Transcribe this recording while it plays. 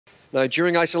Now,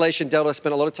 during isolation, Delta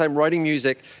spent a lot of time writing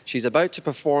music. She's about to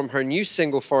perform her new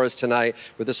single for us tonight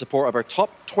with the support of our top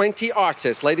 20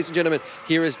 artists. Ladies and gentlemen,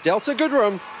 here is Delta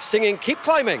Goodrem singing Keep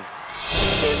Climbing.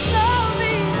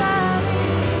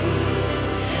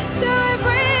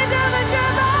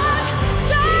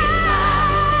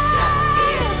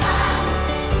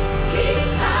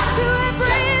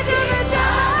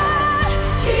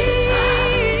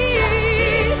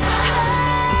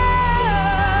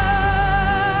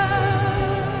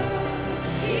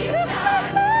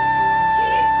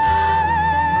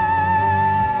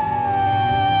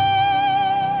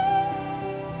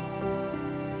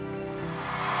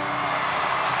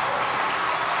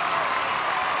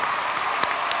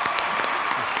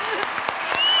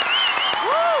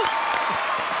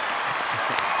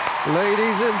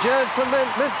 Ladies and gentlemen,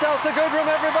 Miss Delta Goodrem,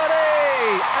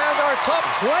 everybody! And our top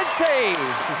 20!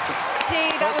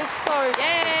 Dee, that was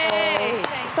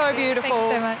so beautiful.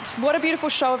 Thanks so much. What a beautiful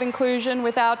show of inclusion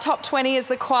with our top 20 as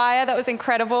the choir. That was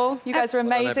incredible. You guys were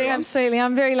amazing. Absolutely,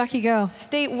 I'm a very lucky girl.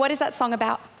 Dee, what is that song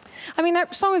about? I mean,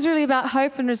 that song is really about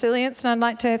hope and resilience, and I'd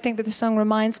like to think that the song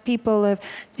reminds people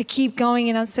to keep going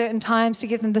in uncertain times, to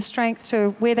give them the strength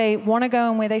to where they want to go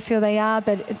and where they feel they are,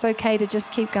 but it's okay to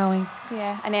just keep going.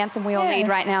 Yeah, an anthem we all need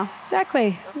right now.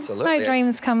 Exactly. Absolutely. No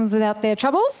dreams comes without their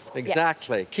troubles.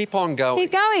 Exactly. Yes. Keep on going.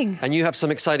 Keep going. And you have some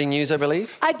exciting news, I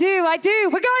believe? I do. We're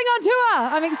going on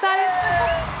tour. I'm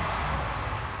excited.